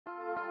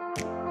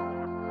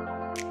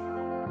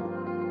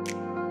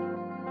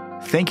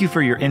Thank you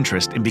for your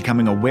interest in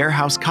becoming a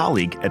warehouse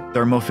colleague at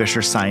Thermo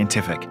Fisher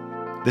Scientific.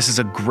 This is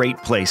a great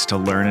place to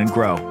learn and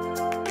grow.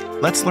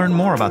 Let's learn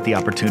more about the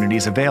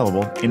opportunities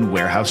available in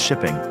warehouse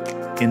shipping.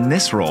 In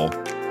this role,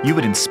 you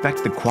would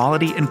inspect the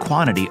quality and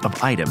quantity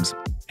of items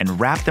and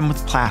wrap them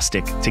with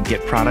plastic to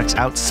get products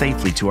out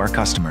safely to our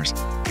customers.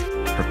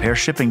 Prepare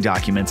shipping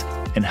documents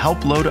and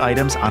help load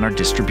items on our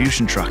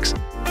distribution trucks.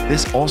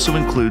 This also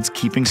includes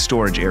keeping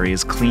storage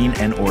areas clean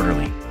and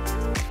orderly.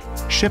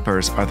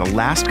 Shippers are the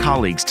last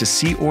colleagues to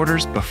see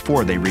orders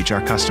before they reach our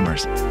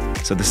customers,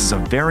 so this is a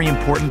very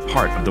important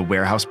part of the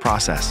warehouse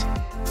process.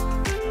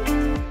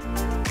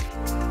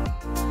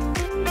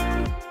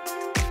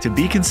 To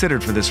be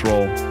considered for this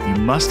role, you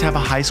must have a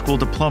high school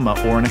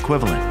diploma or an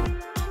equivalent.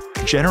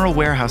 General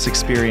warehouse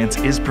experience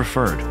is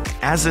preferred,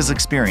 as is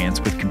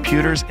experience with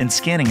computers and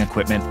scanning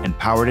equipment and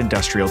powered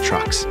industrial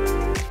trucks.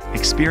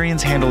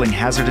 Experience handling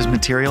hazardous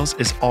materials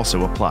is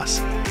also a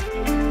plus.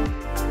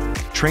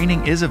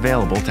 Training is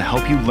available to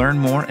help you learn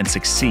more and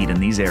succeed in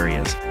these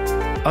areas.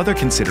 Other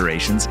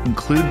considerations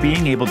include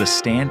being able to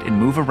stand and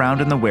move around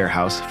in the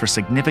warehouse for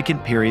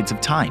significant periods of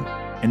time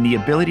and the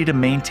ability to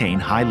maintain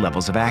high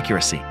levels of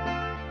accuracy.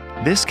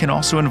 This can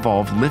also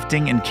involve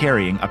lifting and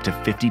carrying up to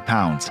 50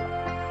 pounds.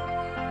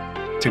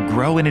 To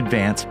grow and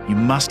advance, you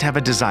must have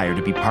a desire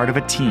to be part of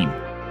a team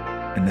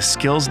and the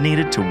skills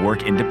needed to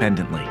work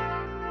independently.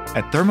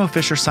 At Thermo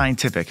Fisher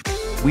Scientific,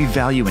 we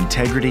value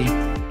integrity,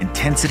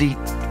 intensity,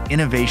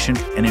 innovation,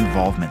 and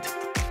involvement.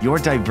 Your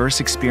diverse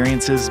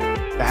experiences,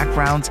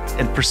 backgrounds,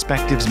 and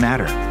perspectives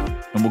matter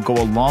and will go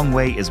a long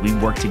way as we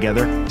work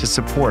together to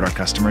support our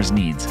customers'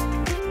 needs.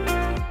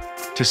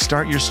 To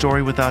start your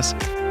story with us,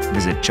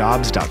 visit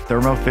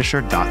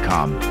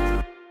jobs.thermofisher.com.